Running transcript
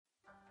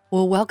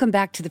Well, welcome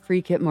back to the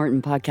Free Kit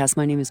Martin podcast.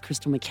 My name is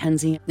Crystal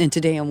McKenzie, and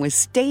today I'm with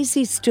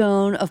Stacey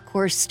Stone. Of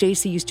course,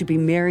 Stacey used to be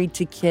married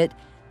to Kit.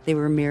 They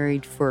were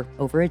married for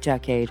over a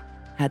decade,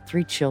 had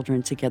 3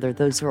 children together.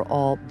 Those are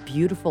all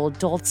beautiful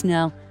adults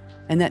now,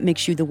 and that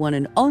makes you the one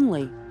and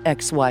only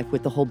ex-wife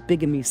with the whole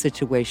bigamy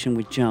situation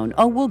with Joan.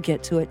 Oh, we'll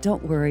get to it.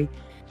 Don't worry.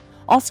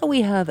 Also,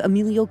 we have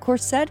Emilio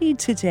Corsetti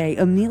today.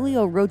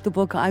 Emilio wrote the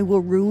book, I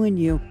Will Ruin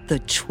You, The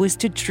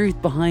Twisted Truth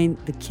Behind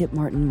the Kit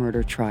Martin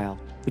Murder Trial,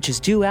 which is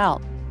due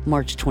out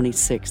March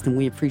 26th, and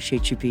we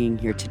appreciate you being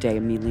here today,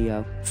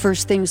 Emilio.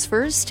 First things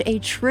first, a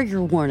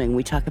trigger warning.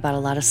 We talk about a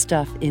lot of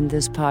stuff in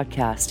this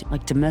podcast,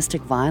 like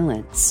domestic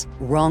violence,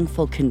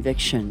 wrongful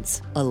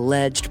convictions,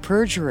 alleged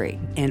perjury,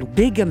 and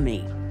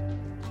bigamy.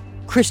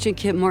 Christian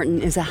Kit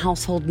Martin is a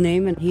household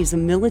name, and he's a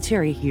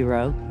military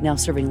hero, now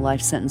serving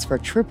life sentence for a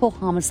triple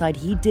homicide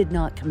he did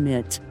not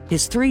commit.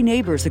 His 3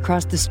 neighbors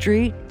across the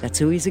street, that's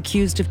who he's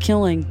accused of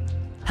killing.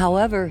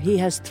 However, he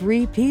has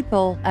 3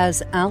 people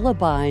as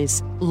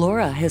alibis.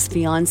 Laura, his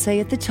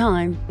fiancée at the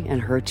time, and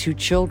her 2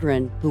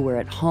 children who were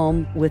at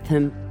home with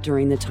him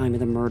during the time of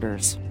the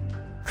murders.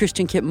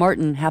 Christian Kit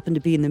Martin happened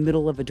to be in the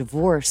middle of a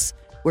divorce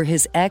where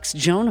his ex,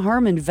 Joan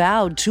Harmon,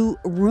 vowed to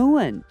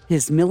ruin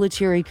his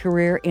military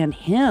career and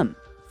him,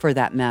 for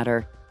that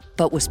matter,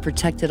 but was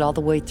protected all the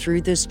way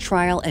through this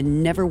trial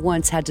and never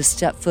once had to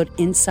step foot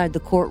inside the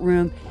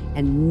courtroom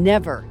and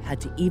never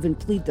had to even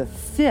plead the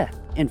 5th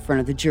in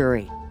front of the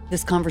jury.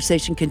 This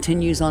conversation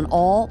continues on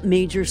all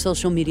major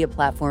social media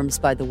platforms,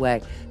 by the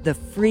way, the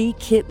Free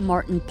Kit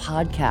Martin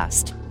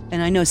podcast.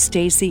 And I know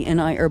Stacey and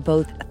I are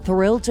both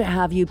thrilled to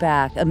have you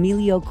back.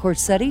 Emilio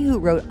Corsetti, who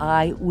wrote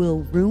I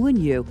Will Ruin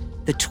You,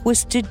 The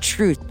Twisted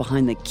Truth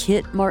Behind the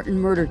Kit Martin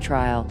Murder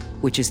Trial,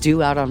 which is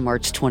due out on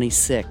March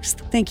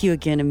 26th. Thank you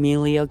again,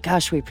 Emilio.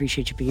 Gosh, we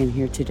appreciate you being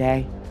here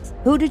today.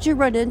 Who did you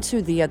run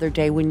into the other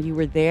day when you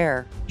were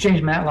there?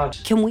 James Matlock.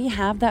 Can we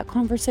have that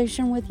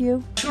conversation with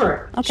you?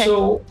 Sure. Okay.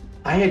 So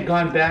I had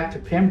gone back to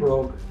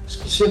Pembroke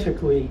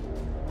specifically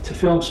to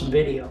film some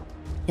video.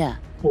 Yeah.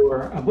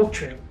 For a book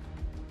trailer.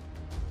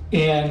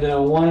 And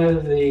one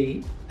of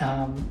the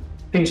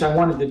things I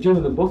wanted to do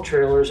in the book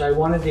trailer is I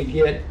wanted to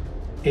get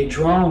a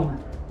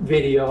drone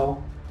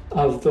video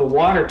of the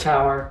water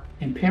tower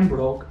in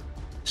Pembroke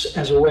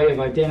as a way of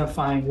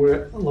identifying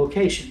where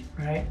location,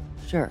 right?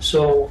 Sure.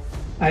 So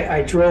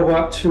I drove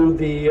up to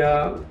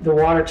the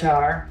water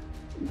tower,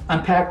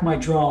 unpacked my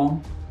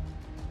drone,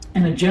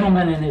 and a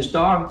gentleman and his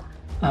dog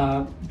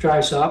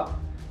drives up,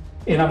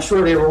 and I'm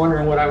sure they were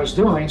wondering what I was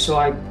doing, so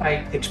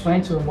I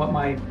explained to them what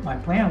my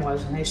plan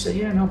was, and they said,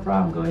 yeah, no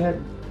problem, go ahead.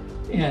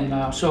 And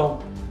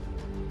so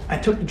I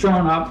took the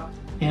drone up,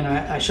 and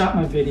I shot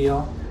my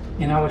video,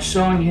 and I was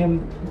showing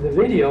him the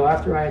video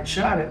after I had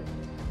shot it,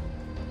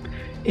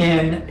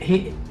 and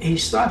he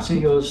stops and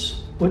he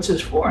goes, what's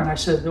this for? And I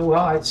said,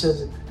 well,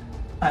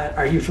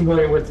 are you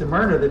familiar with the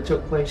murder that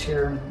took place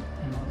here in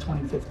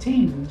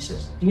 2015? And he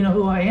says, do you know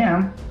who I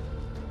am?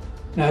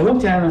 And I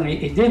looked at him, and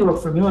he did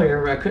look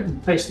familiar. I couldn't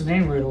place the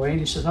name right away. And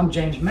he says, I'm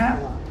James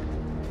Matlock.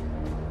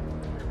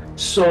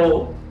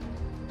 So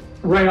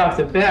right off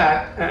the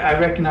bat, I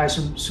recognized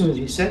him as soon as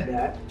he said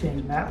that,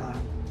 James Matlock.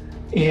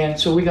 And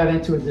so we got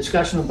into a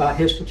discussion about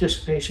his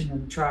participation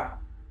in the trial.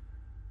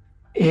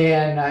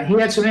 And he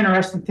had some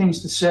interesting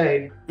things to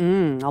say.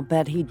 I'll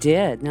bet he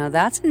did. Now,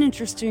 that's an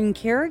interesting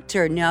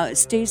character. Now,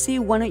 Stacey,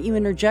 why don't you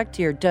interject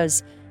here?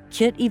 Does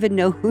Kit even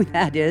know who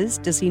that is?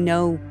 Does he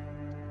know?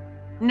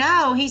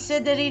 No, he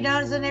said that he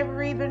doesn't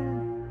ever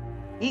even,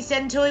 he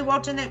said until he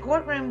walked in that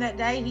courtroom that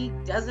day, he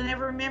doesn't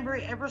ever remember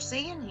ever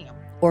seeing him.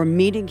 Or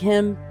meeting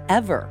him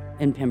ever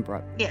in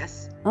Pembroke?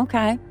 Yes.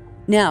 Okay.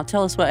 Now,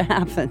 tell us what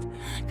happened.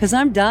 Because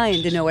I'm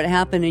dying to know what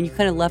happened, and you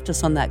kind of left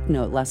us on that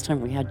note last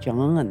time we had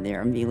John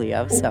there,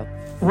 Emilio. So,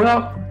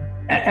 well,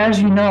 as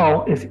you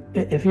know,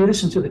 if you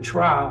listen to the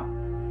trial,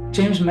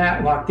 James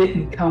Matlock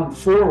didn't come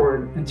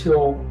forward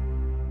until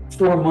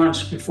 4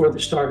 months before the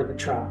start of the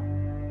trial.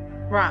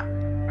 Right.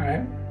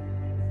 Right.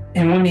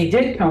 And when he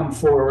did come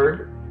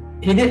forward,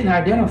 he didn't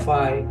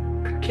identify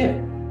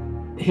Kit.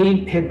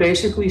 He had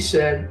basically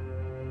said,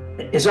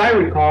 as I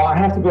recall, I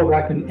have to go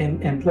back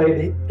and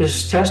play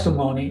his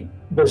testimony,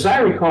 but as I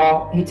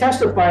recall, he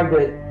testified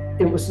that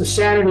it was the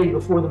Saturday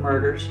before the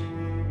murders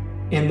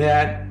and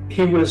that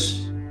he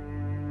was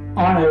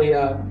on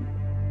a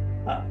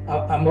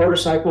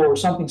motorcycle or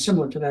something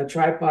similar to that,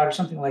 tripod or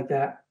something like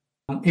that.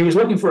 He was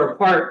looking for a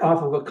part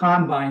off of a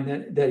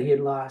combine that he had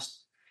lost.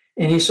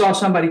 And he saw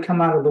somebody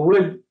come out of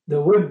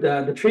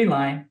the tree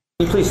line.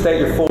 Can you please state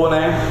your full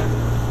name?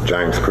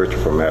 James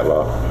Christopher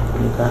Matlock.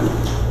 Okay.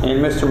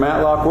 And Mr.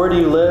 Matlock, where do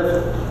you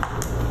live?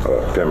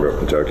 Pembroke,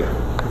 Kentucky.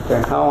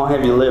 Okay. How long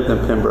have you lived in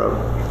Pembroke?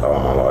 All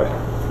my life.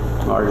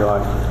 All your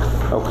life.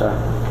 Okay.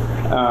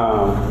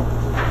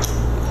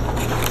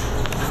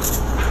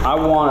 I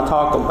want to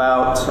talk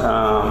about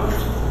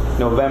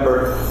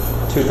November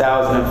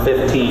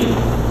 2015.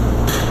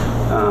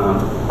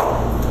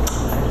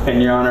 And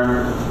Your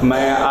Honor,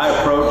 may I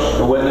approach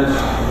the witness?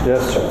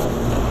 Yes, sir.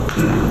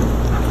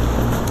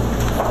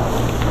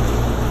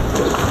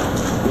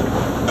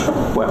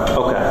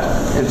 Well, okay.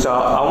 And so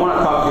I want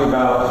to talk to you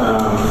about,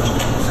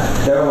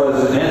 there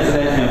was an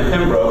incident in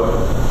Pembroke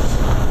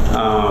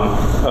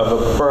of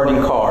a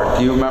burning car.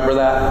 Do you remember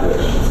that?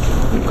 Yes.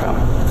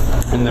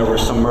 Okay. And there were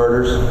some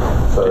murders.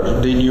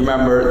 Do you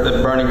remember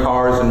the burning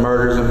cars and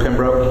murders in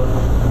Pembroke?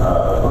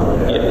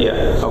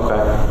 Yeah.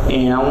 Okay.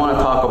 And I want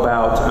to talk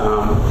about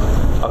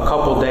a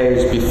couple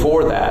days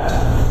before that.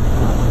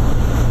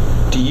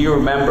 Do you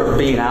remember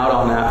being out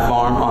on that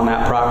farm, on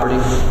that property?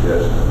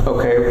 Yes.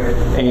 Okay.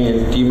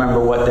 And do you remember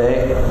what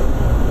day?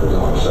 It was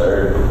on a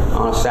Saturday.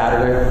 On a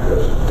Saturday?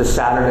 Yes. The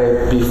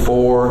Saturday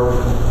before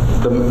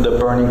the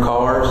burning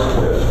cars?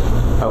 Yes.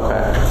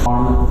 Okay.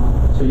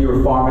 So you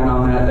were farming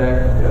on that day?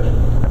 Yes.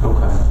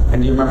 Okay.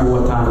 And do you remember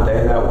what time of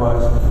day that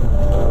was?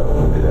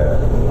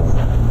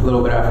 A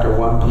little bit after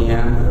 1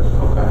 p.m.? Yes.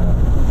 Okay.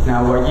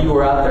 Now, while you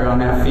were out there on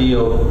that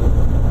field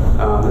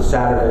the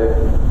Saturday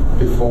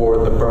before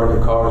the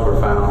burning cars were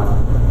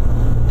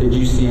found, did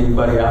you see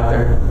anybody out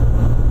there?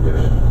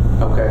 Yes.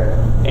 Okay.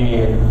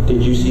 And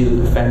did you see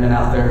the defendant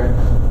out there?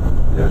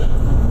 Yes.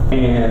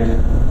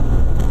 And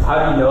how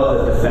do you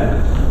know the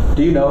defendant?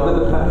 Do you know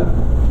the defendant?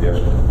 Yes.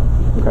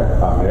 Okay.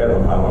 I met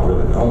him. I don't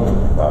really know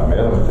him. I met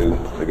him through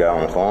the guy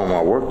on the farm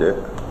I worked at.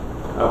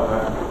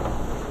 Okay.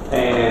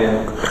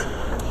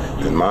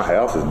 And My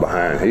house is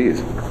behind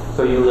his.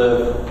 so you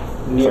live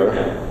near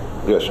him?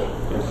 Yes, sir.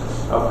 Yes.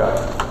 Okay.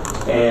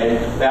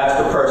 And that's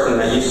the person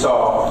that you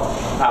saw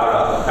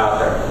out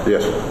there?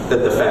 Yes, sir. The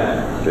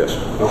defendant? Yes.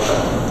 Okay.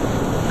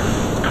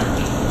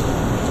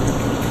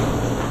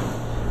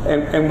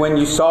 And when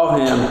you saw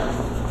him,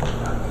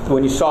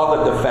 when you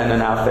saw the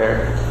defendant out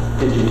there,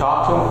 did you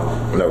talk to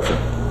him? No, sir.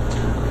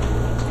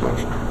 No,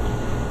 sir.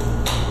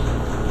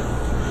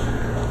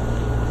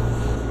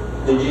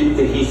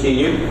 Did he see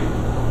you?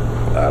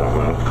 I don't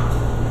know.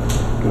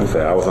 Like I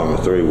said, I was on the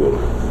 3-wheeler.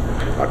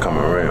 I come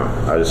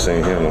around. I just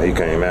seen him when he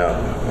came out.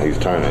 He was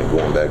turning,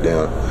 going back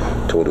down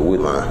toward the wood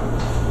line.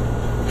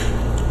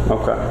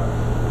 Okay.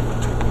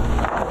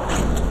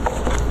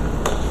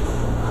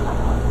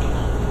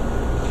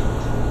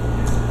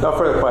 No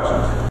further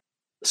questions.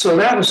 So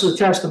that was the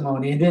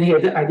testimony, and then he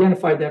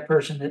identified that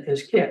person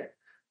as Kit.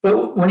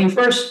 But when he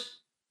first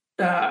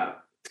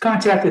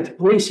contacted the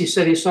police, he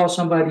said he saw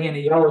somebody in a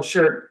yellow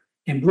shirt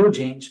and blue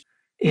jeans,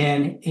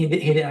 and he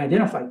didn't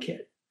identify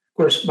Kit. Of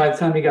course, by the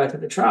time he got to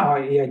the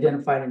trial, he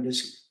identified him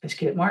as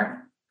Kit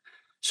Martin.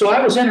 So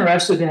I was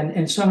interested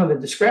in some of the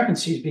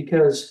discrepancies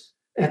because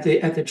at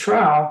the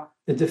trial,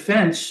 the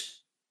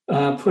defense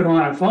put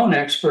on a phone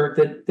expert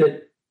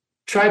that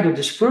tried to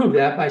disprove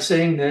that by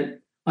saying that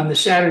on the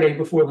Saturday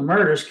before the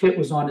murders, Kit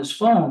was on his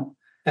phone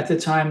at the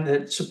time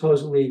that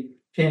supposedly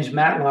James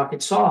Matlock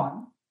had saw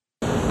him.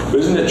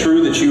 Isn't it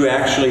true that you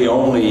actually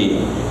only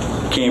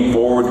came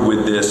forward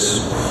with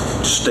this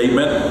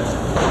statement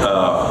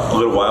a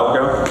little while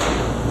ago?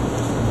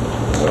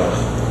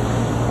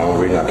 Well, the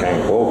only reason I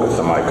came forward because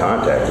somebody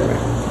contacted me.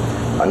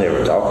 I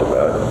never talked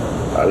about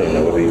it. I didn't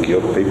know if he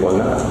killed people or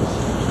not.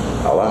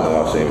 All I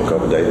know, I've seen him a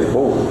couple days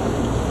before.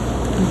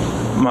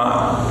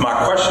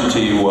 My question to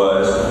you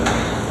was,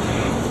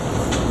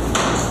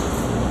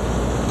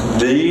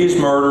 these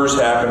murders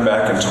happened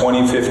back in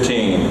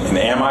 2015, and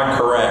am I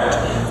correct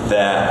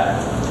that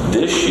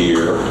this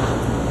year,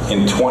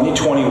 in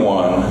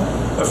 2021,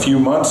 a few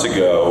months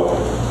ago,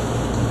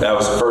 that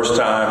was the first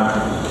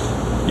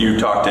time you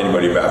talked to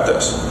anybody about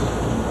this?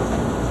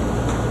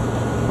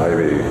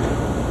 Maybe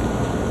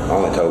I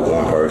only told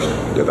one person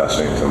that I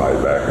seen somebody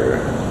back here,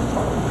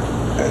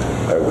 and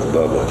that was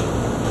Bubba.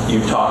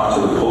 You talked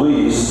to the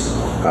police.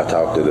 I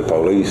talked to the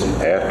police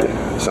after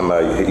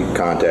he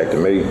contacted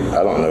me.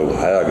 I don't know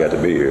how I got to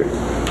be here.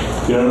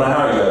 You don't know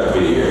how you got to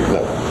be here?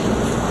 No.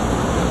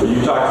 But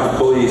you talked to the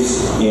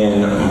police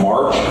in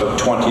March of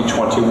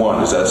 2021.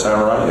 Does that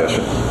sound right? Yes,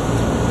 sir.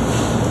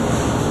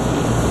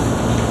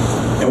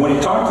 And when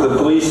you talked to the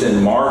police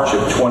in March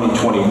of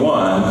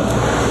 2021,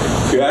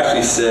 you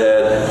actually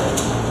said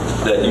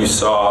that you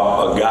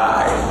saw a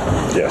guy.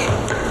 Yes.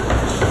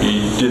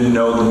 You didn't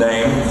know the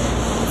name?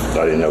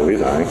 I didn't know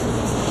his name.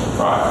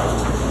 Right.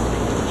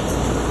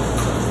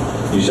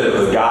 You said it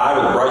was a guy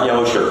with a bright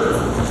yellow shirt.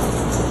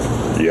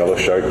 Yellow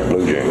shirt,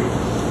 blue jeans.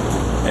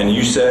 And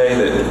you say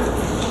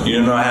that you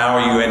don't know how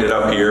you ended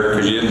up here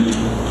because you didn't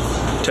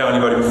tell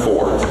anybody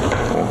before.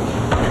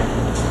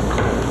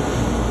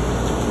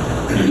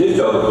 You did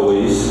tell the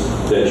police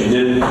that you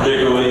didn't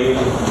particularly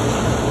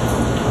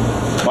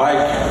like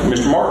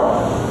Mr. Martin.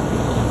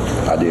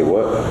 I did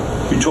what?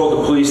 You told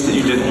the police that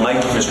you didn't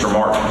like Mr.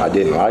 Martin. I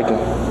didn't like him.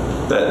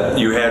 That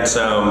you had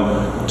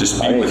some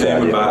dispute with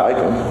him about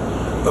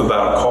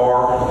a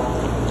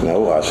car.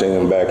 No, I seen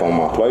him back on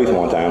my place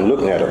one time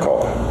looking at a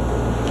car.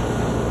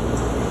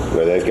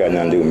 But that's got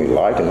nothing to do with me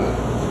liking him.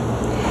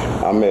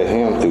 I met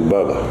him through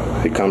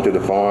Bubba. He come to the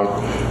farm.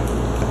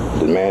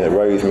 The man that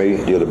raised me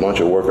did a bunch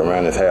of work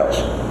around his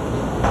house.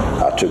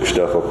 I took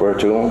stuff up there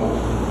to him.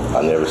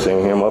 I never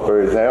seen him up at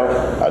his house.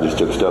 I just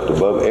took stuff to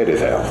Bubba at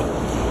his house.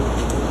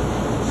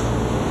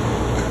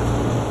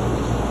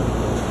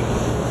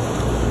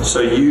 So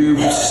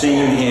you've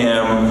seen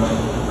him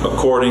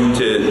according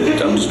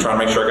to, I'm just trying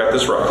to make sure I got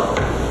this right,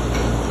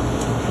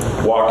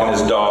 walking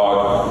his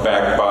dog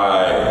back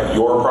by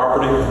your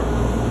property?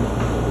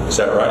 Is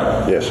that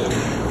right? Yes.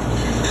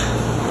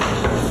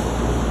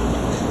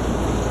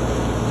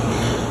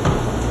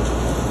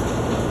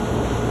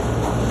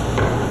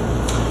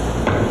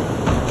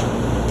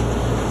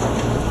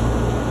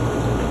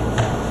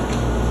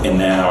 And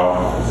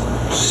now,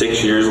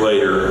 6 years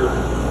later,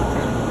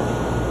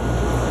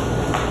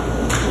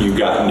 you've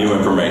got new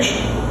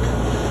information,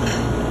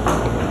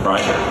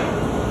 right?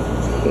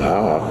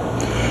 No,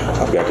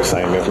 I've got the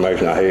same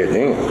information I had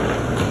then.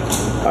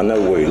 I know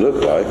what he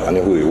looked like. I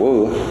knew who he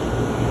was.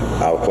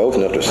 I was close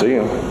enough to see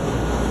him.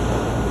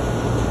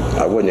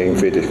 I wasn't even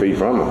 50 feet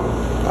from him.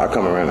 I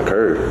come around the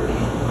curve.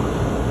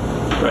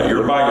 Right,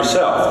 you're by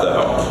yourself,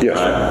 though. Yes.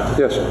 Right?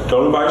 Yes.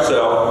 Totally by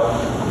yourself.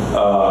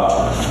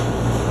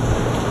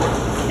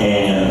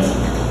 And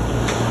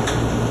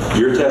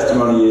your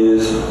testimony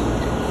is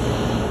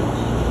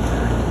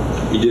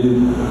you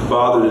didn't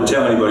bother to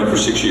tell anybody for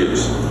 6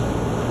 years.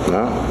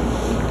 No.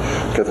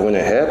 Because when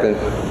it happened,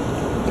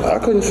 I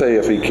couldn't say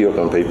if he killed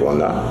them people or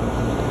not.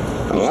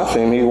 I mean, I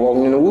seen him, he was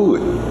walking in the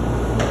wood.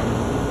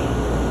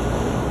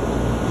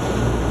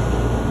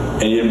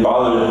 And you didn't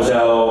bother to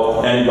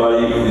tell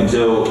anybody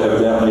until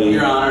evidently...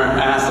 Your Honor,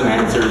 asked and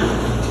answered.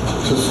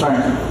 So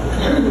sorry.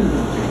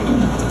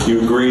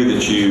 You agree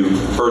that you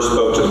first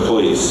spoke to the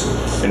police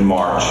in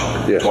March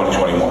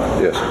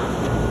 2021? Yes.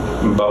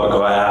 Bubba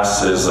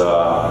Glass is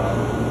a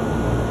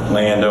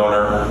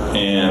landowner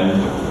in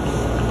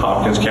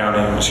Hopkins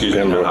County, excuse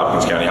me, not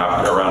Hopkins County,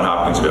 around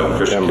Hopkinsville,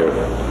 Christian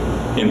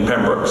County. In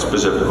Pembroke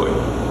specifically.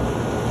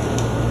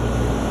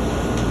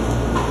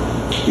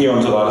 He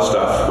owns a lot of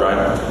stuff,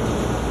 right?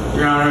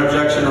 Your Honor,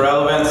 objection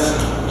relevance.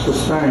 So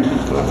sorry.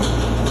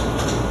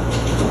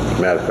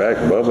 Matter of fact,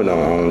 Bubba don't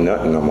own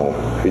nothing no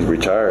more. He's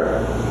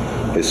retired.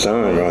 His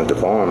son runs the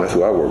farm. That's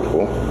who I work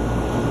for.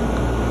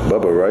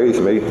 Bubba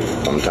raised me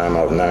from the time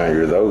I was 9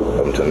 years old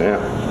up until now.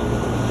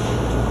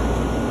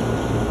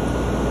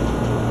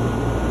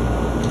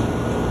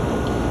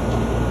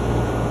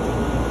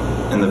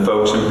 And the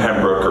folks in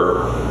Pembroke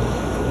are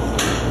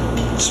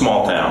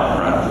small town,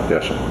 right?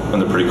 Yes, sir.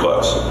 And they're pretty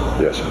close.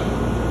 Yes, sir.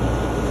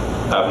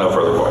 I have no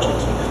further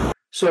questions.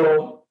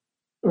 So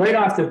right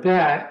off the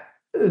bat,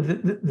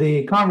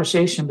 the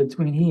conversation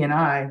between he and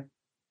I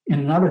and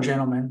another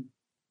gentleman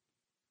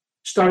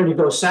started to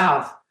go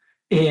south,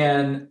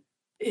 and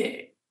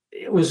it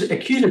was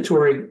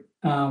accusatory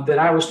that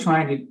I was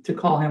trying to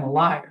call him a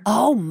liar.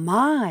 Oh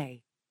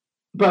my!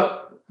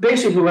 But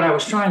basically, what I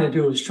was trying to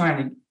do was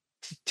trying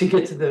to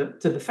get to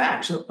the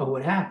facts of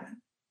what happened,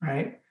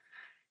 right?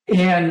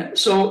 And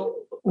so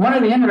one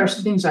of the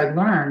interesting things I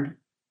learned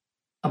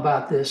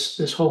about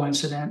this whole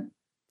incident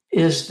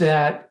is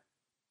that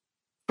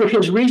for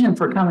his reason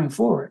for coming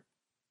forward,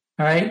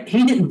 all right,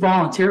 he didn't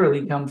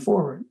voluntarily come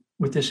forward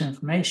with this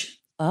information.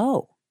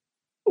 Oh,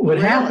 what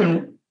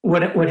happened?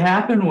 What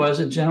happened was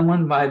a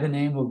gentleman by the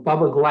name of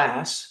Bubba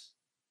Glass,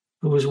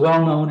 who was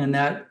well known in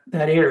that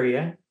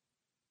area.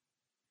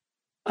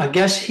 I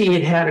guess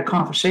he had a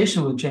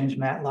conversation with James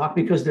Matlock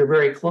because they're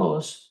very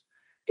close,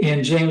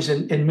 and James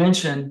had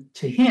mentioned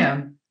to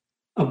him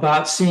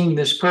about seeing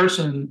this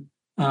person.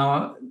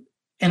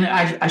 And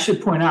I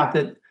should point out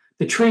that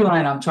the tree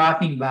line I'm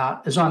talking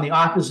about is on the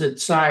opposite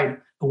side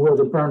of where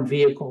the burned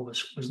vehicle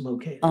was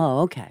located.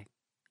 oh, okay.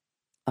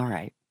 All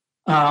right.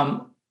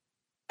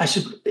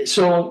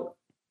 So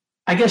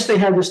I guess they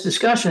had this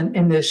discussion,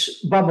 and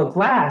this Bubba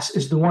Glass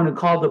is the one who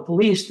called the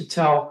police to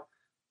tell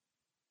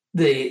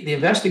the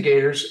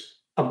investigators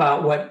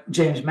about what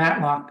James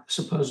Matlock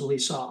supposedly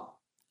saw.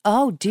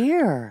 Oh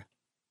dear.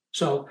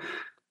 So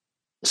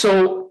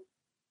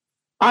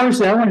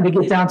obviously I wanted to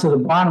get down to the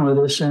bottom of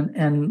this,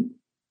 and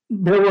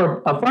there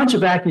were a bunch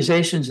of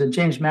accusations that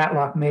James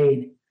Matlock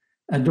made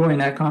during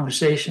that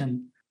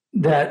conversation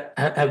that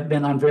have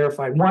been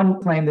unverified.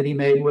 One claim that he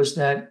made was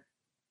that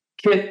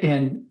Kit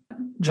and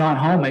John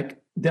Homick,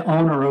 the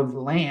owner of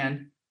the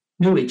land,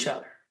 knew each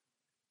other.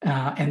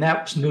 And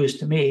that was news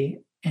to me,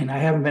 and I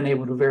haven't been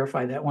able to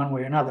verify that one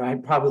way or another. I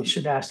probably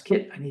should ask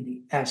Kit. I need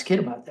to ask Kit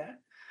about that.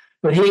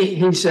 But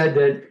he said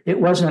that it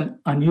wasn't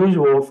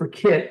unusual for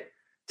Kit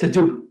to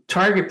do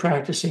target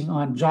practicing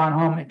on John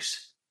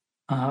Homick's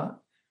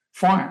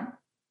farm.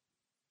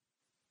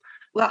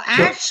 Well,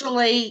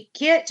 actually,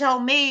 Kit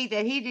told me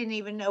that he didn't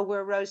even know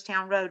where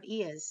Rosetown Road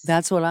is.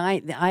 That's what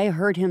I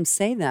heard him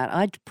say that.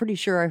 I'm pretty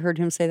sure I heard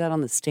him say that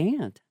on the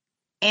stand.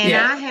 And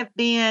Yeah. I have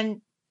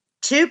been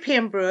to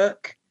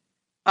Pembroke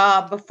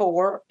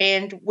before,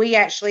 and we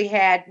actually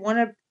had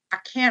I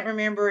can't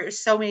remember, it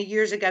was so many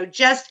years ago,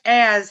 just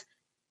as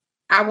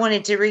I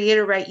wanted to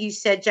reiterate, you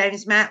said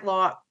James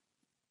Matlock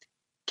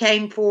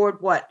came forward,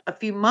 a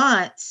few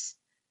months,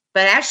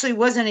 but actually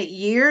wasn't it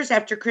years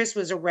after Chris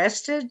was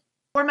arrested?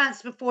 4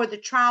 months before the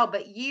trial,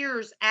 but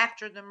years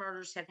after the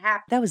murders had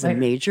happened. That was a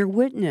major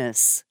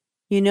witness.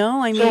 You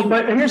know, I mean. So,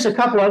 but here's a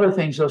couple other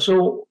things, though.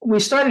 So we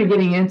started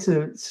getting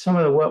into some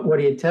of what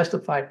he had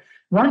testified.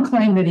 One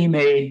claim that he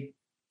made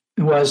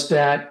was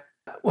that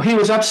he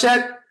was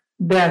upset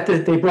that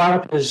they brought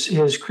up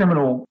his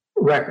criminal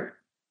record.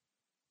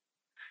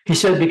 He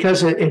said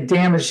because it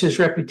damaged his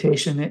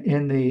reputation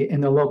in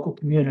the local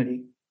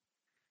community.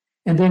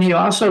 And then he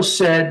also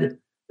said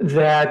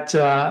that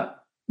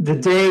the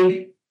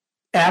day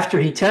after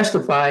he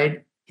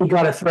testified, he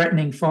got a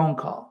threatening phone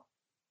call.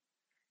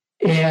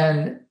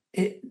 And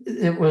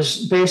it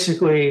was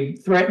basically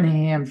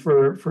threatening him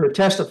for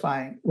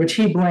testifying, which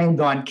he blamed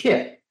on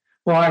Kit.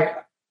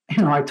 Well,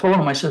 I told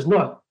him, I says,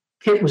 look,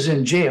 Kit was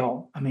in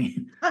jail. I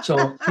mean,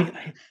 so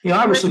he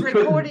obviously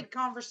couldn't. Recorded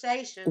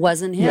conversation.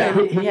 Wasn't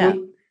him. Yeah,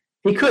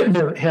 he couldn't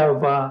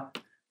have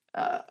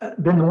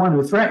been the one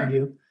who threatened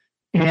you.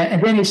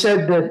 And then he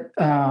said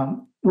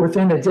that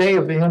within a day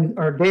of him,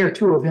 or a day or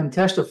two of him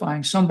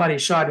testifying, somebody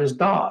shot his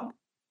dog.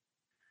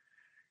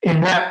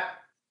 And that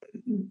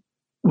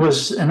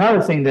was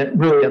another thing that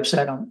really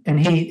upset him. And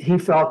he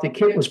felt that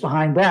Kit was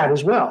behind that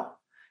as well.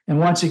 And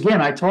once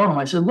again, I told him,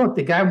 I said, look,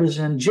 the guy was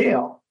in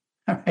jail.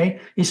 All right.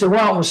 He said,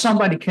 well, it was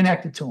somebody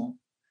connected to him.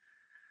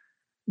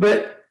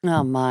 But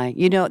oh my,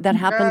 that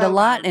happened a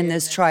lot in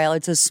this trial.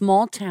 It's a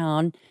small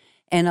town.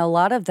 And a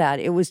lot of that,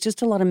 it was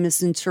just a lot of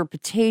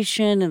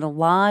misinterpretation and a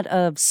lot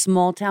of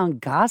small town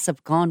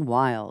gossip gone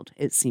wild,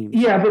 it seems.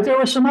 Yeah, but there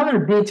were some other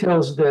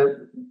details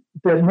that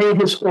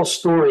made his whole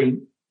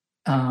story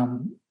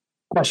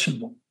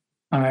questionable.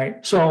 All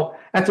right. So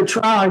at the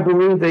trial, I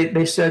believe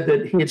they said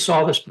that he had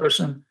saw this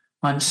person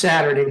on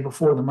Saturday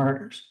before the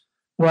murders.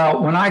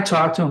 Well, when I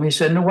talked to him, he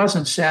said, it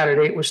wasn't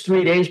Saturday, it was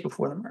 3 days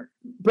before the murder.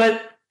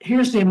 But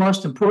here's the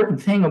most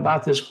important thing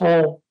about this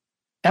whole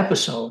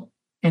episode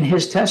in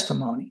his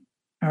testimony.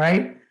 All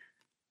right.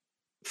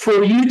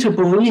 For you to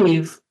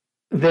believe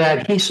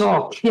that he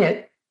saw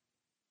Kit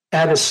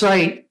at a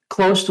site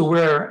close to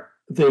where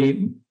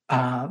the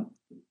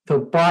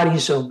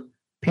bodies of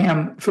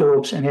Pam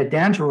Phillips and Ed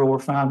D'Angelo were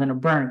found in a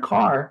burned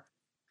car,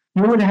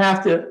 you would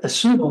have to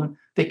assume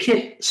that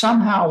Kit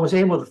somehow was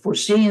able to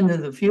foresee into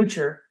the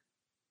future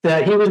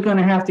that he was going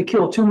to have to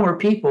kill 2 more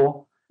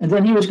people, and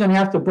then he was going to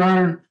have to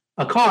burn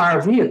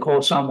a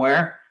vehicle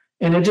somewhere,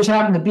 and it just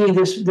happened to be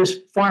this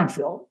farm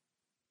field.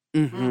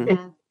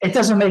 Mm-hmm. It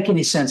doesn't make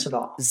any sense at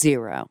all.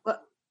 Zero.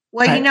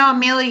 Well,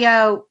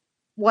 Emilio,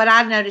 what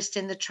I noticed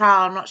in the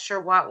trial, I'm not sure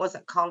why it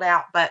wasn't called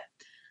out, but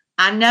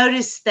I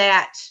noticed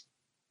that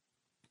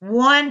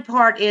one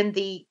part in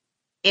the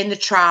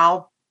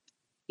trial,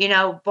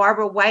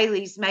 Barbara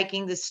Whaley's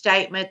making the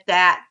statement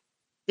that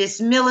this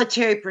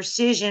military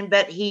precision,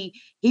 but he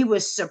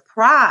was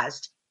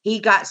surprised. He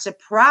got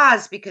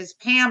surprised because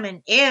Pam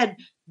and Ed,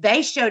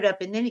 they showed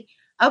up, and then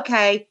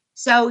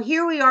so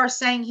here we are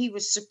saying he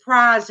was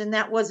surprised and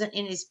that wasn't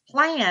in his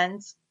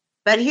plans.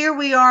 But here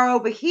we are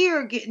over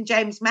here getting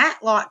James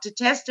Matlock to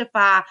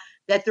testify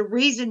that the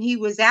reason he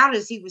was out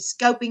is he was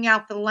scoping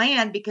out the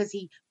land because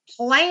he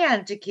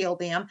planned to kill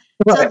them.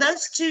 Right. So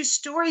those 2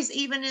 stories,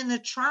 even in the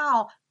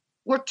trial,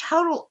 were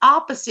total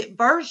opposite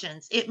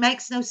versions. It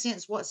makes no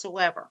sense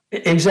whatsoever.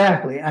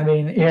 Exactly. I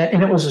mean,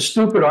 and it was a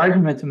stupid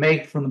argument to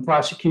make from the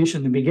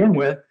prosecution to begin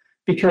with,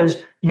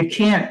 because you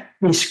can't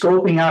be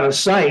scoping out a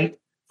site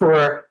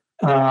for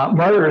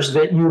murders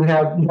that you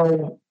have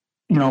no,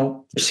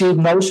 perceived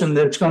notion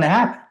that it's going to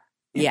happen.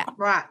 Yeah.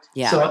 Right.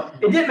 Yeah. So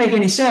it didn't make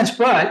any sense,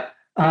 but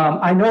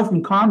I know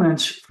from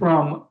comments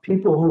from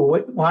people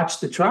who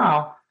watched the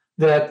trial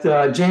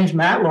that James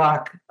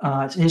Matlock,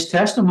 his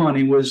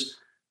testimony was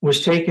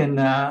taken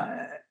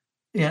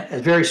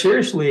very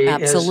seriously.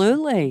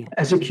 Absolutely.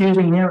 As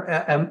accusing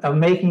him of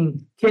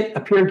making Kit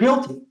appear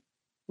guilty.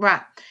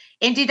 Right.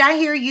 And did I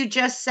hear you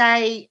just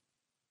say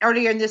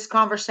earlier in this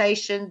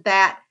conversation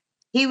that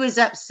he was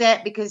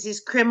upset because his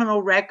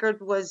criminal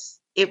record was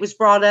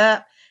brought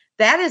up?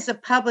 That is a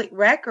public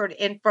record.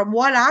 And from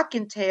what I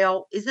can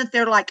tell, isn't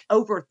there like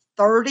over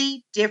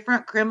 30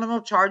 different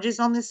criminal charges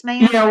on this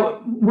man?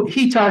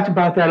 He talked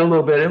about that a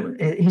little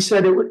bit. He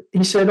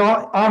said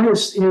all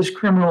his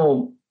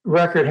criminal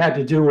record had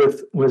to do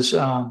with was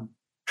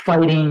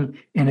fighting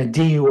and a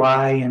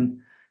DUI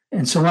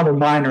and some other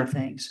minor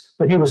things.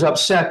 But he was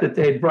upset that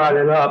they brought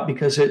it up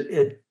because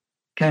it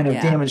kind of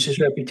damaged his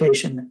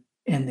reputation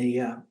in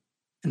the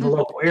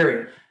local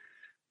area.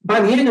 By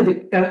the end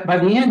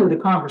of the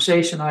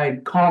conversation, I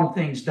had calmed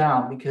things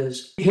down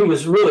because he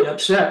was really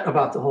upset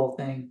about the whole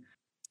thing.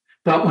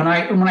 But when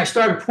I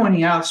started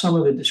pointing out some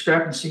of the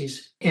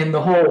discrepancies in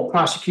the whole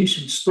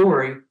prosecution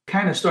story,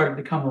 kind of started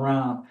to come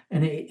around,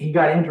 and he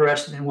got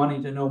interested in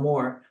wanting to know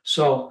more.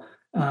 So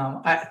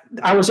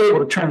I was able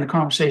to turn the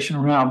conversation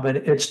around, but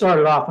it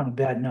started off on a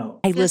bad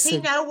note. Does he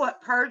know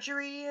what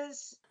perjury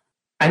is?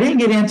 I didn't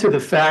get into the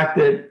fact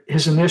that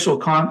his initial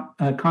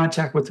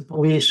contact with the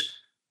police,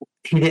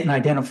 he didn't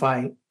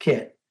identify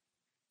Kit.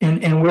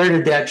 And where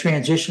did that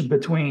transition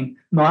between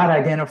not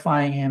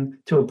identifying him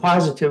to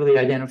positively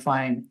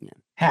identifying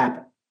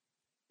happen?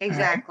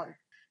 Exactly. Right?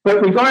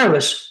 But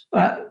regardless,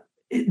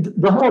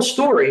 the whole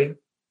story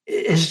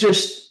is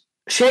just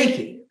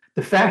shaky.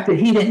 The fact that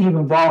he didn't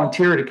even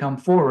volunteer to come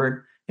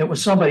forward, it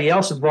was somebody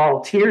else that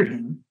volunteered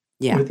him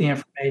with the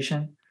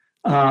information.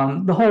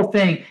 the whole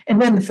thing.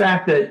 And then the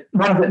fact that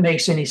none of it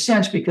makes any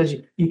sense because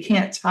you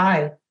can't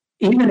tie,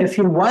 even if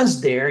he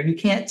was there, you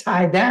can't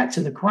tie that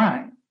to the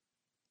crime.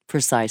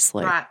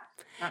 Precisely. Right.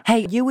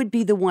 Hey, you would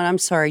be the one, I'm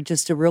sorry,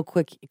 just a real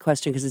quick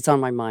question because it's on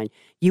my mind.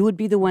 You would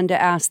be the one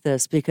to ask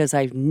this because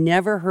I've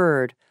never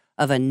heard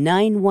of a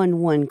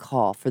 911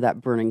 call for that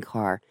burning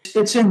car.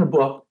 It's in the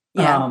book.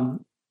 Yeah.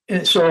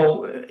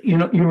 So, you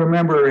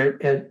remember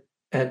at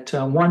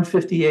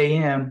 1:50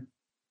 a.m.,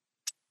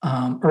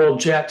 Earl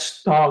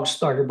Jett's dog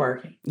started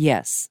barking.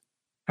 Yes.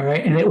 All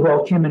right. And it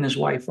woke him and his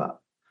wife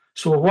up.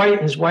 So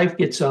his wife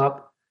gets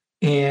up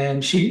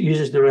and she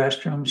uses the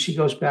restroom. She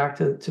goes back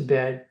to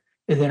bed.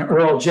 And then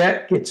Earl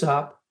Jett gets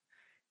up.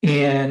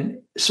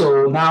 And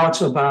so now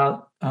it's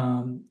about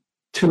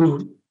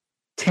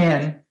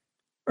 2:10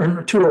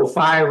 or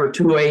 2:05 or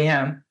 2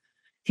 a.m.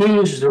 He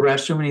uses the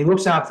restroom and he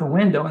looks out the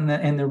window, and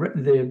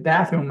the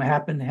bathroom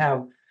happened to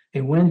have a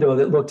window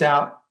that looked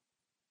out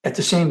at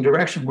the same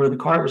direction where the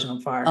car was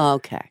on fire.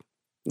 Okay.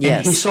 Yes.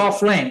 And he saw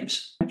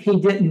flames. He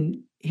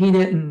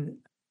didn't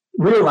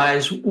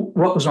realize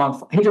what was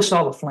on. He just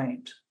saw the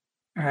flames.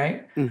 All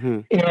right.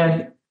 Mm-hmm.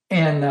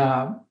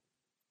 And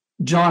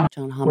John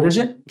Hommick. What is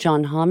it?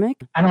 John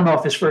Hommick? I don't know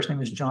if his first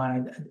name is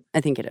John.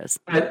 I think it is.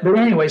 But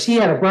anyways, he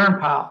had a burn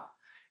pile,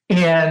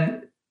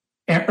 and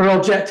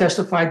Earl Jett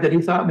testified that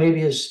he thought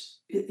maybe it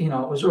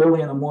was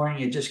early in the morning.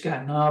 He had just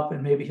gotten up,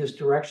 and maybe his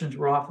directions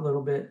were off a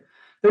little bit.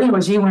 But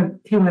anyways, he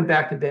went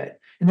back to bed.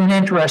 And then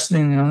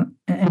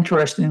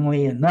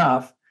interestingly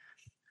enough,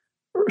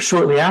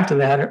 shortly after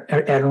that,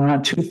 at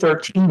around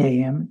 2:13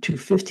 a.m.,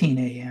 2:15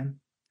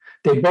 a.m.,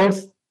 they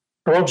both,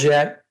 Earl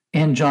Jett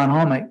and John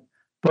Hommick,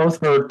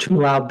 both heard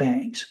two loud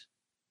bangs.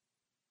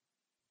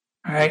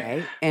 All right.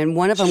 Okay. And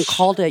one of them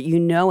called it,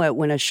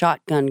 when a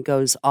shotgun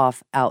goes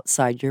off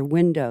outside your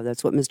window.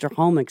 That's what Mr.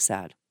 Hommick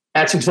said.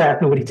 That's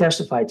exactly what he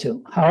testified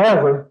to.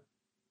 However,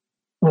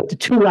 what the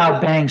two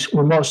loud bangs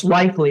were most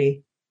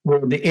likely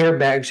were the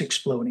airbags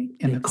exploding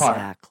in the car.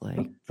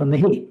 Exactly. From the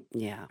heat.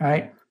 Yeah. All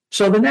right.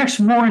 So the next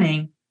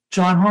morning,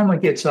 John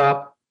Hommick gets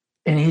up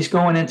and he's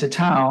going into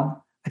town.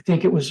 I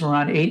think it was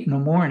around 8 in the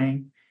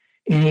morning.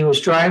 And he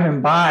was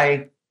driving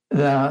by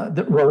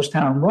the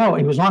Rosetown Road.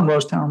 He was on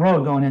Rosetown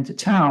Road going into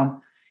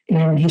town,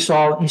 and he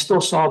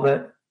still saw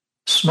the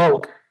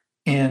smoke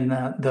in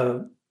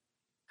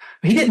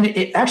he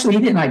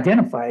didn't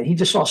identify it. He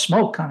just saw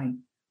smoke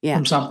coming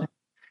from something.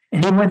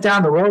 And he went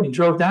down the road. He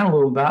drove down a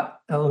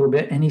little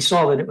bit, and he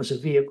saw that it was a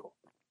vehicle.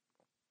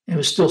 It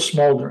was still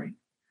smoldering.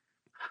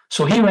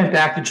 So he went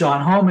back to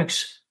John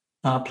Hommick's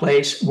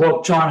place,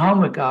 woke John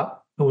Hommick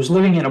up, who was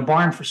living in a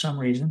barn for some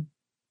reason.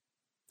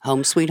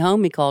 Home sweet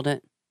home, he called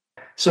it.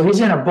 So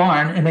he's in a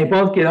barn, and they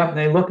both get up and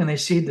they look and they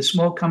see the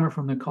smoke coming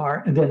from the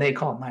car, and then they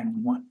call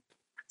 911.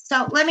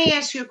 So let me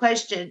ask you a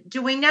question.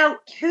 Do we know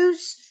who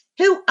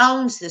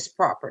owns this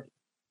property?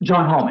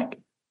 John Hommick.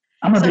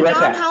 I'm going to be right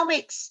back. John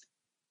Hommick's.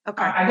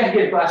 Okay. I got to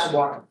get a glass of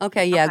water.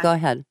 Okay, yeah, Go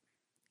ahead.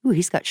 Ooh,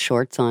 he's got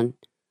shorts on.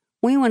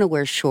 We want to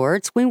wear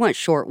shorts. We want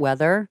short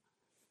weather.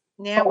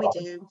 Yeah, we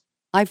do.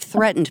 I've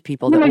threatened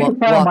people that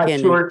walk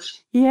in.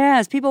 Shorts.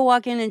 Yes, people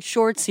walk in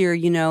shorts here,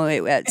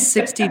 at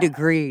 60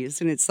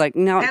 degrees. And it's like,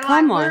 no,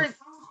 come on.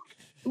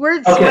 We're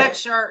in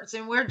sweatshirts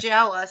and we're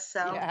jealous.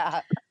 So,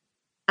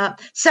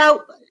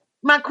 so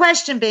my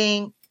question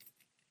being,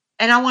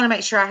 and I want to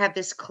make sure I have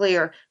this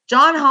clear.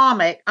 John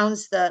Hommick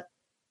owns the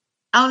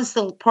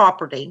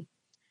property,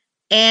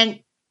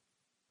 and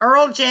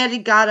Earl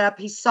Jett got up.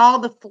 He saw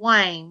the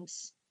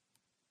flames.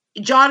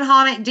 John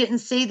Hommick didn't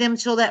see them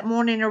till that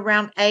morning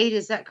around 8.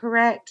 Is that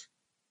correct?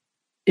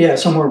 Yeah,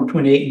 somewhere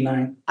between 8 and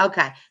 9.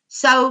 Okay.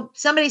 So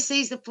somebody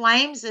sees the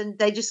flames and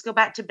they just go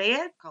back to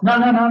bed?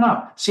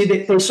 No. See,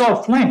 they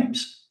saw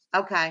flames.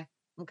 Okay.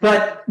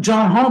 But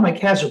John Hommick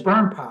has a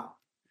burn pile.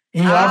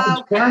 And he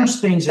often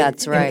burns things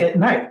at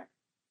night.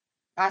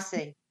 I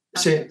see.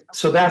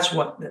 So that's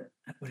what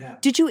happened.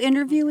 Did you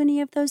interview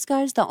any of those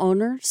guys, the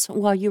owners,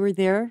 while you were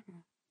there?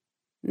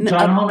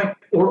 John Hommick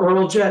or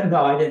Earl Jett?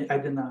 No, I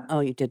did not. Oh,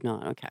 you did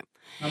not. Okay.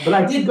 But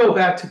I did go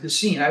back to the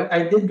scene.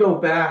 I did go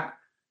back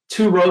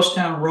to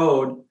Rosetown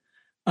Road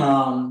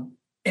and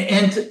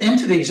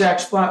into the exact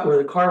spot where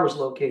the car was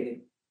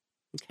located.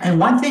 Okay. And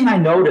one thing I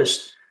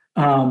noticed,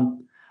 I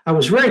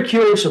was very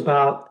curious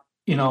about,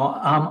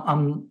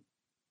 I'm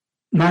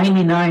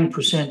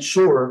 99%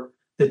 sure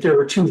that there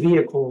were two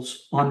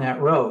vehicles on that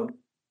road,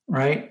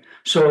 right?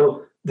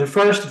 So the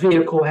first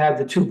vehicle had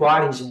the two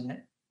bodies in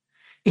it,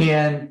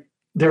 and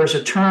there's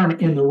a turn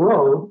in the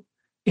road,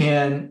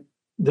 and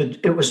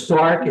it was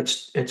dark.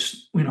 It's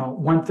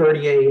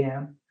 1:30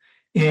 a.m.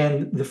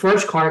 and the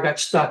first car got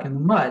stuck in the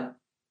mud.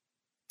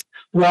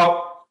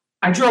 Well,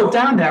 I drove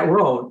down that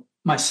road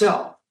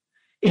myself,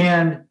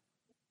 and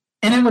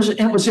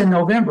it was in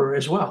November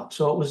as well,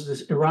 so it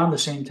was around the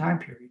same time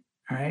period.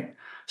 All right,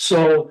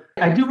 so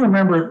I do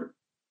remember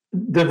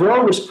the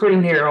road was pretty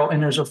narrow,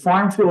 and there's a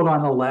farm field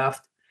on the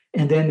left,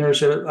 and then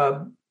there's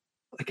a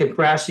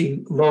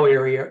grassy low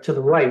area to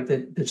the right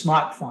that's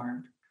not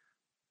farmed.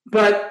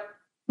 But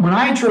when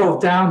I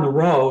drove down the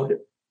road,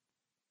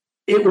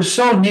 it was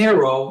so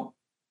narrow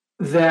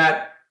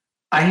that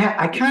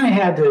I kind of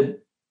had to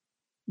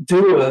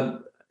do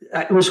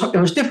it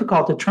was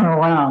difficult to turn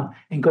around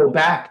and go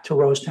back to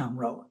Rosetown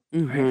Road.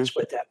 Right? Let's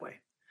put it that way.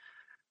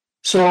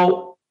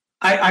 So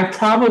I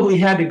probably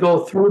had to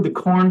go through the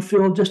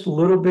cornfield just a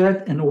little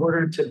bit in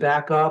order to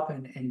back up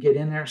and get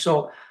in there.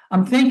 So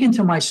I'm thinking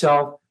to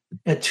myself,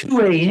 at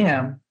 2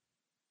 a.m.,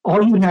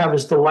 all you have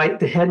is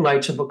the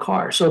headlights of a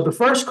car. So the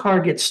first car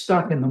gets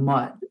stuck in the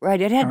mud.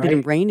 Right. It had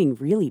been raining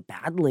really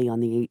badly on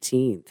the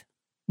 18th.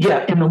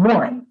 Yeah, in the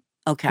morning.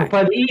 Okay. But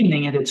by the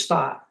evening, it had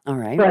stopped. All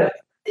right. But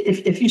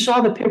if you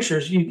saw the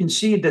pictures, you can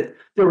see that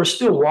there was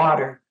still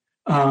water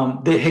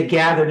that had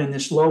gathered in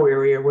this low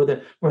area where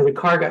the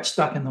car got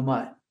stuck in the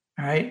mud.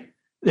 All right.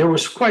 There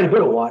was quite a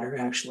bit of water,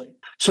 actually.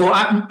 So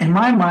in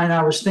my mind,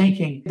 I was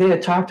thinking they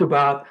had talked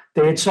about,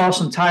 they had saw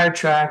some tire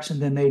tracks,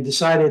 and then they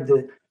decided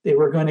that they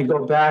were going to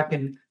go back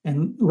and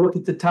look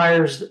at the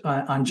tires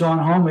on John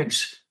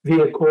Homick's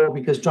vehicle,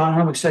 because John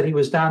Homick said he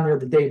was down there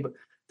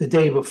the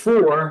day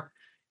before.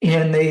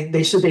 And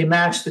they said they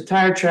matched the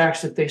tire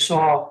tracks that they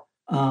saw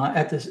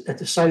at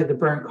the site of the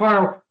burned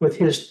car with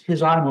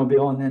his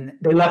automobile, and then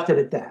they left it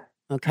at that.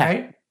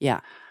 Okay. Right?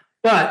 Yeah.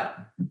 But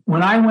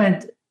when I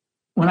went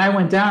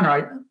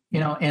down,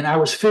 and I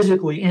was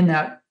physically in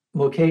that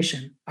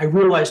location, I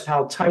realized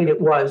how tight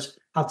it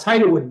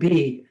would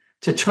be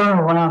to turn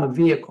around a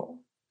vehicle.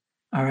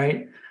 All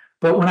right.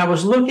 But when I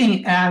was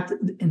looking at,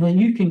 and then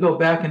you can go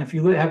back, and if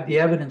you have the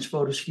evidence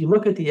photos, if you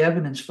look at the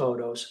evidence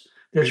photos,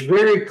 there's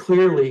very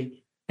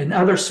clearly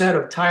another set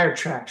of tire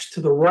tracks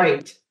to the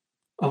right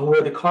of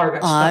where the car got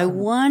stuck. I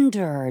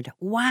wondered.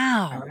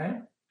 Wow. All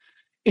right.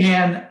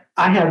 And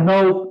I had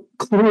no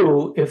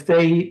clue if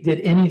they did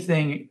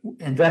anything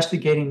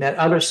investigating that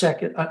other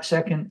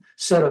second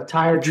set of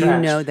tire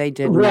tracks. They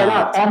did right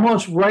not. up,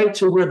 almost right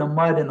to where the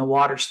mud and the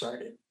water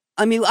started.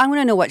 I mean, I want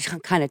to know what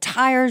kind of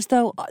tires,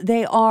 though,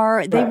 they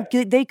are.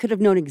 They could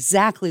have known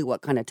exactly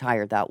what kind of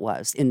tire that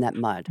was in that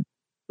mud.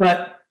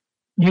 But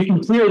you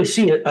can clearly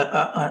see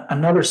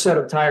another set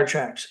of tire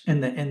tracks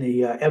in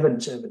the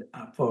evidence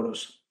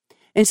photos.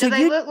 And so do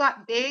they look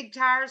like big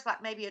tires,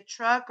 like maybe a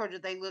truck, or do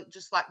they look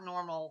just like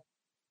normal?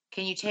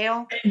 Can you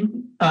tell?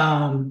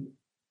 No,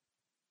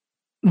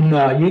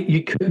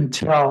 you couldn't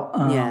tell.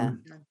 Yeah.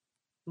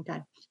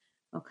 Okay.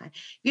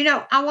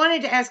 I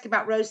wanted to ask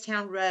about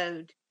Rosetown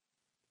Road.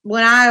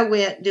 When I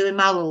went doing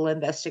my little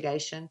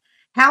investigation,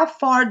 how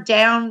far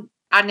down,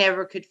 I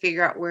never could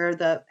figure out where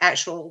the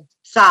actual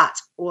site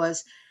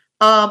was.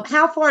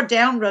 How far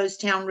down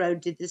Rosetown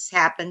Road did this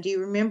happen? Do you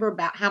remember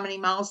about how many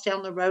miles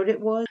down the road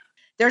it was?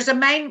 There's a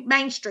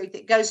main street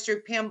that goes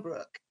through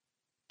Pembroke,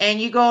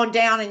 and you go on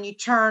down and you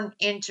turn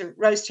into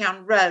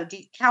Rosetown Road.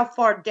 How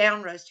far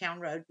down Rosetown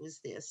Road was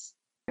this?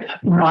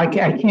 No, I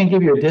can't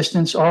give you a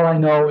distance. All I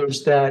know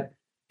is that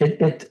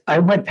I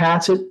went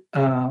past it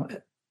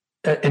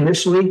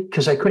initially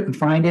because I couldn't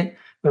find it,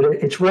 but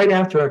it's right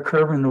after a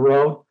curve in the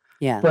road.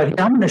 Yeah. But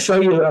I'm going to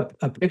show you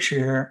a picture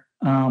here.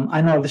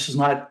 I know this is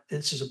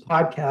a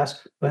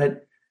podcast,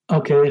 but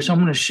okay. So I'm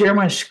going to share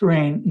my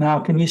screen now.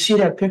 Can you see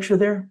that picture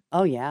there?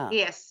 Oh yeah.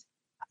 Yes.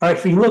 All right.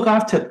 If you look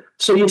off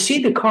so you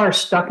see the car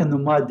stuck in the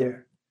mud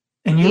there,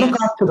 and you look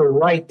off to the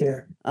right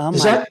there. Oh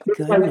my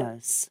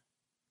goodness.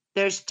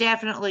 There's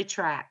definitely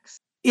tracks.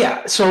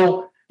 Yeah.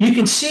 So you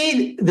can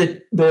see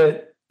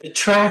the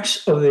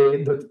tracks of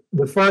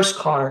the first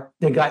car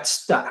that got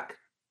stuck.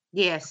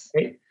 Yes.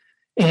 Right?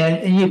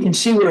 And you can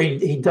see where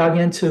he dug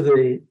into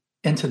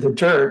the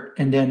dirt,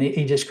 and then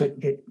he just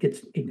couldn't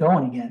get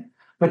going again.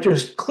 But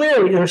there's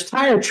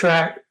tire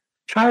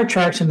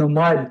tracks in the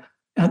mud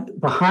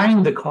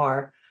behind the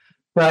car,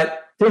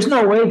 but there's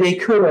no way they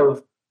could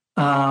have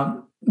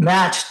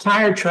matched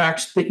tire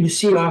tracks that you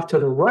see off to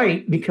the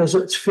right because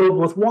it's filled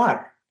with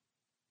water.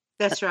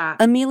 That's right.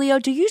 Emilio,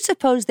 do you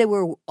suppose they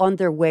were on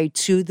their way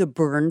to the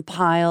burn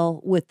pile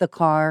with the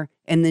car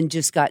and then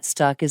just got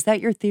stuck? Is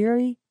that your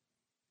theory?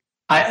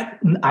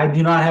 I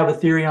do not have a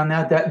theory on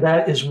that.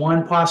 That is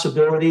one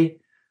possibility.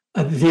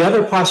 The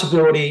other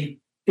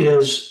possibility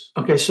is,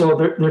 okay, so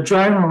they're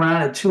driving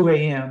around at 2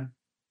 a.m.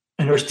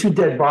 and there's 2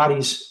 dead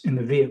bodies in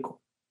the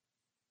vehicle.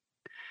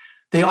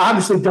 They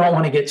obviously don't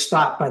want to get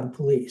stopped by the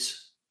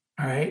police.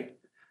 All right.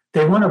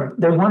 They want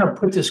to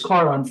put this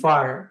car on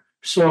fire.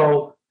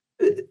 So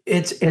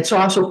it's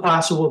also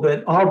possible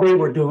that all they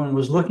were doing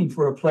was looking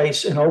for a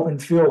place, an open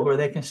field where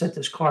they can set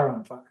this car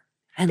on fire.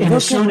 And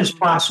as soon as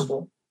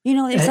possible.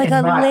 It's like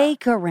a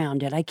lake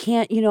around it. I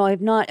can't,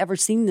 I've not ever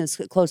seen this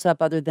close up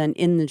other than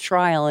in the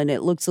trial, and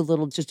it looks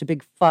just a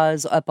big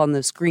fuzz up on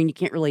the screen. You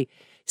can't really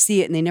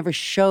see it, and they never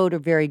showed a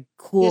very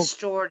cool,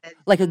 distorted,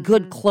 like a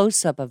good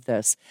close up of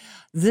this.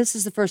 This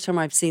is the first time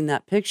I've seen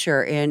that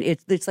picture, and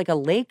it's like a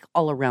lake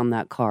all around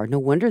that car. No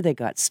wonder they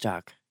got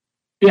stuck.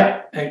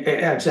 Yeah,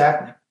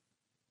 exactly.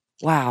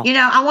 Wow.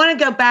 I want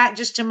to go back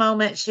just a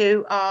moment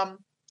to,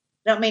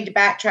 don't mean to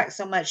backtrack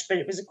so much, but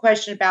it was a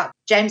question about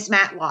James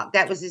Matlock.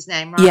 That was his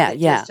name, right?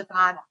 Yeah.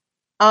 Testified.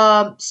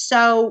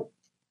 So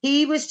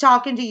he was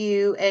talking to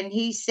you, and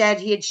he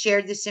said he had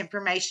shared this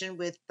information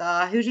with,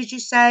 who did you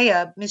say?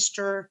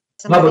 Mr.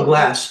 Bubba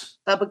Glass.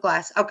 Bubba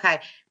Glass. Okay.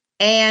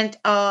 And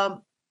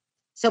so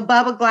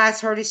Bubba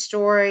Glass heard his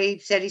story,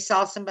 said he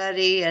saw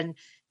somebody, and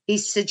he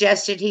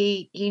suggested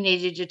he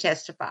needed to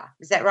testify.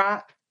 Is that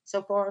right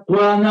so far?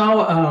 Well,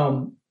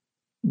 no,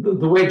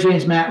 the way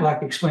James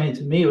Matlock explained it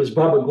to me was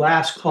Bubba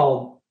Glass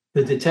called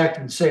the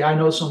detective and say, I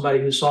know somebody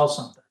who saw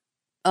something.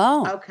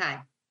 Oh. Okay.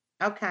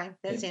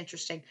 That's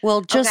interesting.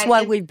 Well, just Okay,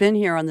 while we've been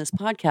here on this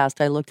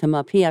podcast, I looked him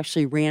up. He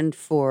actually ran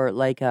for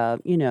like a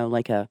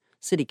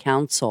city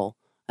council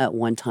at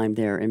one time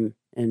there in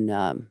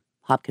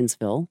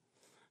Hopkinsville.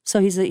 So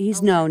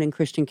he's known in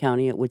Christian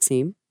County, it would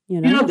seem.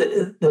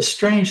 The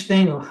strange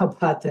thing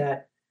about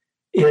that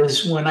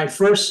is when I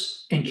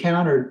first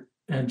encountered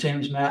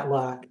James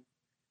Matlock,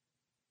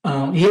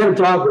 he had a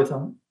dog with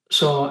him.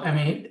 So, I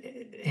mean,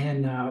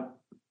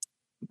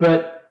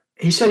 but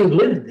he said he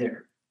lived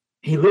there.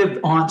 He lived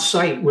on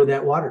site where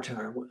that water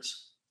tower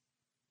was,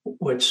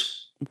 which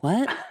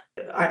what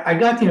I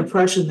got the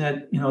impression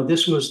that,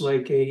 this was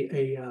like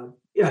a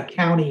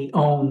county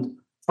owned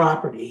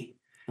property,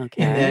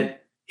 okay, and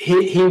that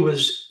he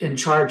was in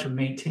charge of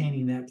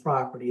maintaining that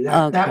property.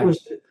 That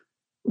was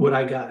what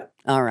I got.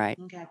 All right.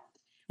 Okay.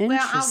 Well,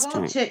 I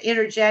want to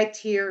interject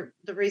here.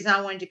 The reason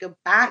I wanted to go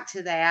back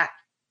to that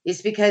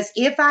is because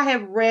if I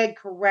have read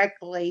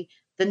correctly,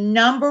 the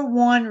number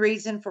one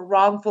reason for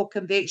wrongful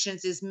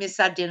convictions is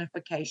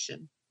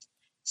misidentification.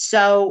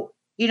 So,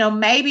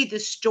 maybe the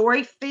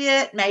story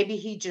fit, maybe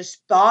he just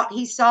thought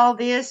he saw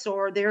this,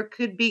 or there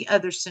could be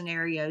other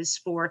scenarios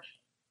for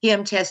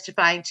him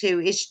testifying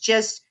too. It's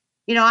just,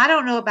 I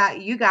don't know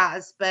about you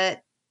guys,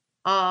 but,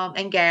 guy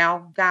and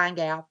gal,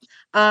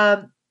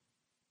 but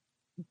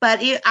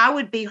I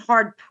would be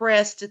hard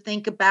pressed to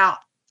think about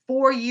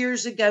 4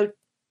 years ago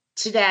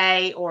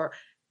today, or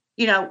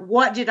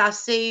what did I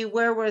see?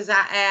 Where was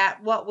I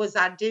at? What was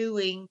I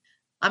doing?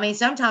 I mean,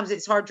 sometimes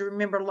it's hard to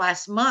remember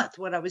last month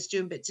what I was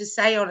doing, but to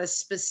say on a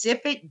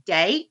specific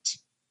date,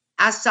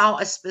 I saw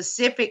a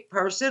specific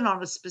person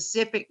on a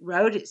specific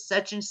road at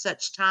such and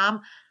such time.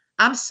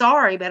 I'm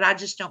sorry, but I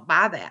just don't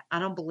buy that. I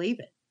don't believe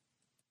it.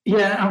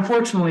 Yeah,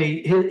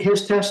 unfortunately,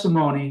 his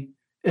testimony,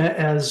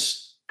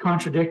 as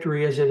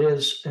contradictory as it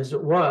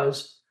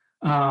was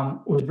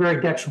very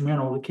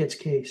detrimental to Kit's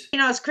case.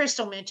 As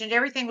Crystal mentioned,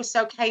 everything was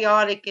so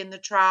chaotic in the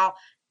trial.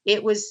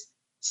 It was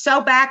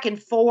so back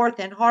and forth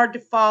and hard to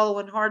follow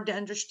and hard to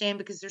understand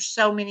because there's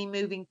so many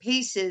moving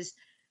pieces.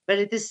 But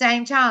at the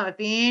same time, if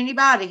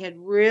anybody had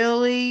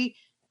really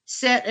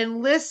sat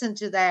and listened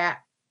to that,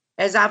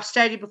 as I've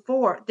stated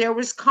before, there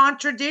was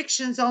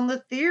contradictions on the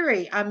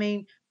theory. I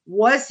mean,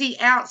 was he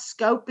out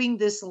scoping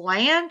this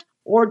land,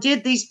 or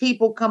did these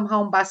people come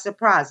home by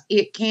surprise?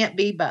 It can't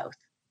be both.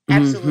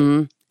 Absolutely.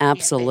 Mm-hmm.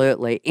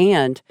 Absolutely.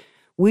 And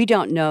we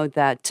don't know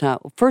that,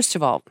 first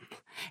of all,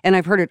 and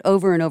I've heard it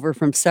over and over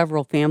from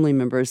several family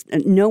members,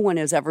 no one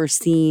has ever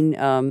seen,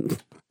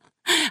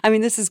 I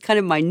mean, this is kind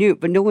of minute,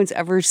 but no one's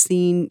ever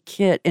seen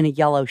Kit in a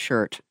yellow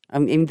shirt. I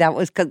mean,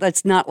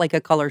 that's not like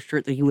a color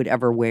shirt that he would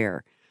ever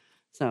wear.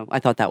 So I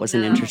thought that was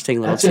an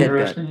interesting little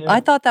tidbit. Yeah. I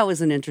thought that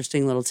was an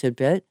interesting little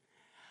tidbit.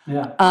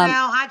 Yeah.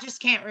 Well, I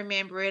just can't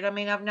remember it. I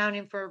mean, I've known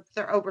him for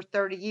over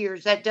 30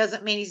 years. That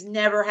doesn't mean he's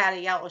never had a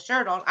yellow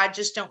shirt on. I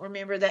just don't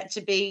remember that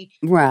to be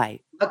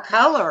right a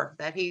color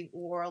that he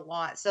wore a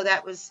lot. So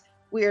that was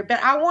weird.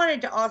 But I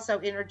wanted to also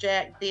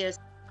interject this.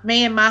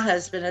 Me and my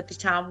husband at the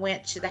time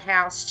went to the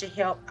house to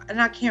help.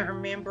 And I can't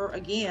remember,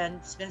 again,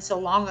 it's been so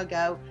long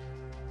ago,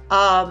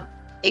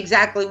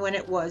 exactly when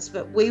it was.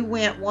 But we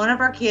went, one of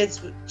our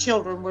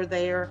children were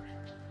there.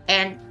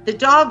 And the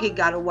dog had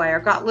got away or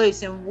got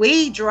loose. And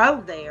we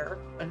drove there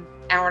an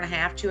hour and a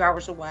half, 2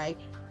 hours away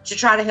to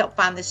try to help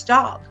find this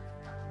dog.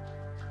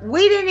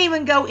 We didn't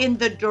even go in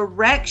the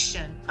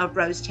direction of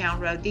Rosetown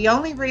Road. The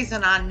only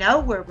reason I know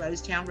where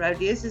Rosetown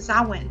Road is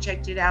I went and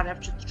checked it out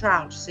after the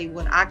trial to see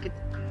what I could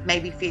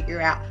maybe figure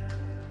out.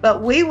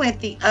 But we went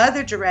the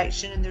other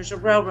direction, and there's a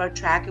railroad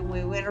track, and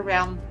we went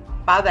around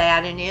by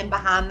that and in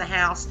behind the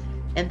house.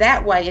 And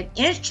that way, and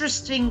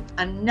interesting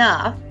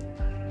enough,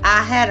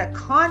 I had a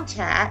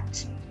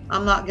contact,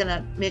 I'm not going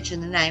to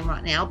mention the name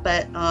right now,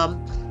 but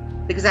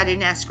because I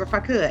didn't ask her if I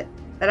could,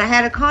 but I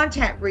had a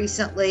contact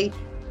recently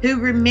who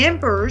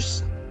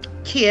remembers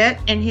Kit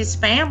and his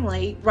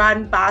family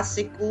riding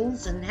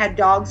bicycles and had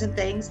dogs and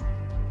things.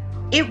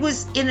 It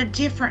was in a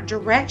different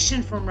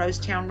direction from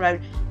Rosetown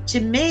Road. To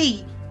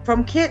me,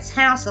 from Kit's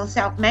house on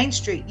South Main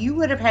Street, you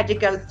would have had to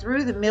go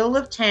through the middle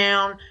of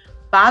town,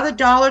 by the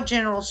Dollar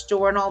General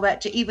store and all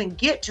that to even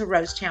get to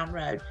Rosetown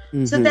Road.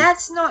 Mm-hmm. So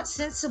that's not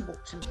sensible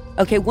to me.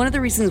 Okay, one of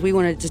the reasons we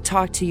wanted to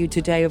talk to you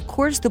today, of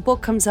course, the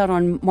book comes out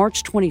on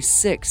March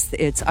 26th.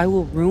 It's I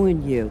Will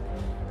Ruin You,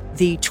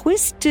 the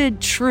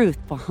twisted truth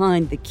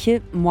behind the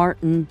Kit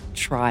Martin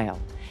trial.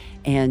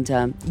 And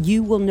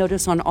you will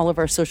notice on all of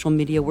our social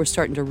media, we're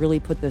starting to really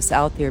put this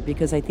out there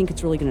because I think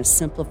it's really going to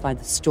simplify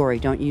the story.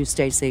 Don't you,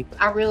 Stacey?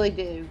 I really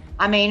do.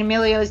 I mean,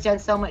 Emilio's done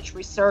so much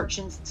research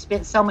and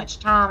spent so much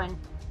time, and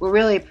we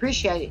really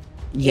appreciate it.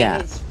 Yeah.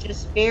 And it's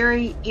just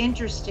very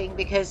interesting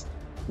because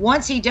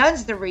once he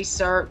does the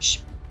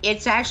research,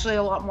 it's actually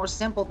a lot more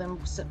simple than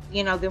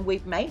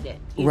we've made it.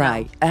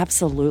 Right.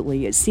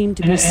 Absolutely. It seemed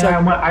to be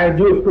I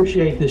do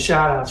appreciate the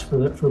shout outs for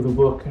the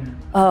book.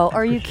 Oh,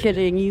 are you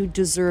kidding? You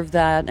deserve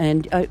that.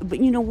 And but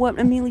you know what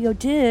Emilio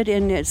did,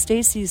 and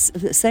Stacy's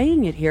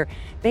saying it here,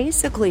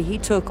 basically he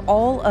took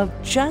all of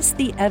just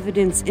the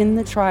evidence in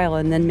the trial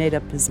and then made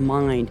up his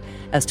mind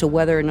as to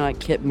whether or not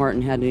Kit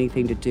Martin had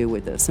anything to do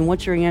with this. And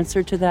what's your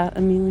answer to that,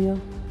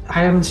 Emilio?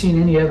 I haven't seen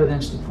any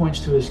evidence that points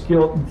to his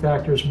guilt. In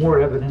fact, there's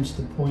more evidence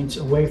that points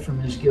away from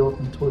his guilt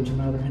and towards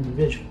another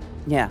individual.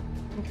 Yeah.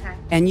 Okay.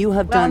 And you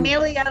have done...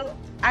 Emilio,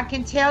 I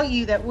can tell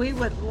you that we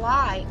would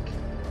like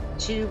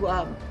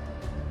to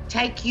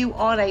take you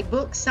on a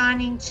book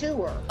signing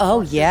tour.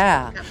 Oh,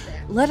 yeah.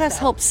 Let us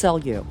help sell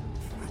you.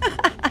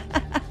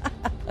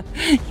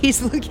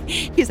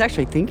 He's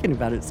actually thinking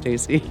about it,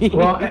 Stacy.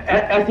 Well,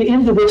 at the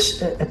end of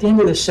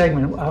this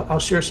segment, I'll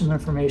share some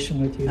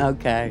information with you.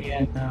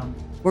 Okay. And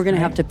we're going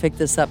to have to pick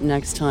this up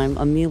next time.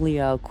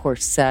 Emilio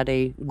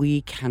Corsetti,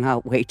 we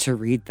cannot wait to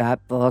read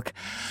that book.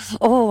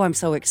 Oh, I'm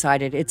so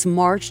excited. It's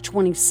March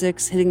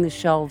 26th, hitting the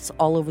shelves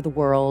all over the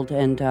world.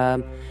 And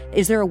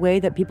is there a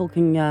way that people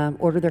can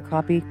order their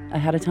copy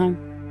ahead of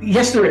time?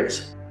 Yes, there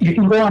is. You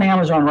can go on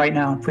Amazon right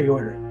now and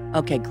pre-order it.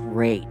 Okay,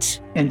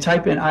 great. And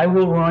type in, "I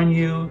will run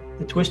you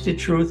the twisted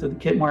truth of the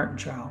Kit Martin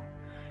trial."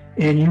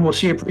 And you will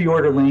see a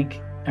pre-order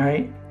link, all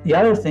right? The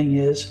other thing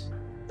is,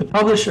 the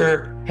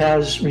publisher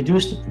has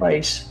reduced the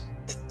price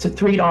to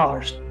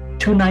 $3,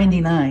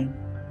 $2.99,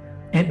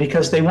 and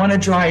because they want to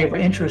drive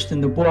interest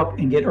in the book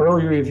and get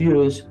early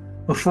reviews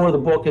before the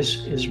book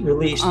is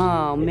released.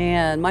 Oh,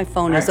 man, my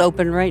phone is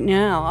open right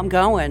now. I'm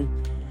going.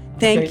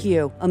 Thank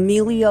you.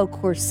 Emilio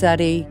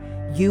Corsetti,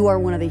 you are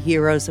one of the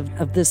heroes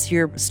of this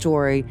here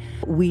story.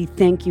 We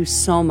thank you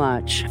so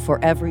much for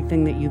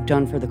everything that you've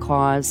done for the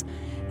cause.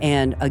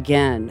 And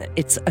again,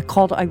 it's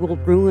called "I Will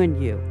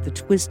Ruin You," the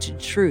twisted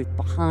truth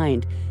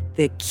behind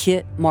the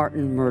Kit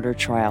Martin murder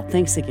trial.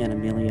 Thanks again,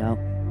 Emilio.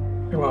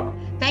 You're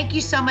welcome. Thank you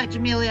so much,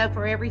 Emilio,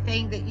 for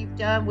everything that you've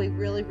done. We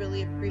really,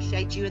 really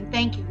appreciate you. And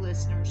thank you,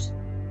 listeners.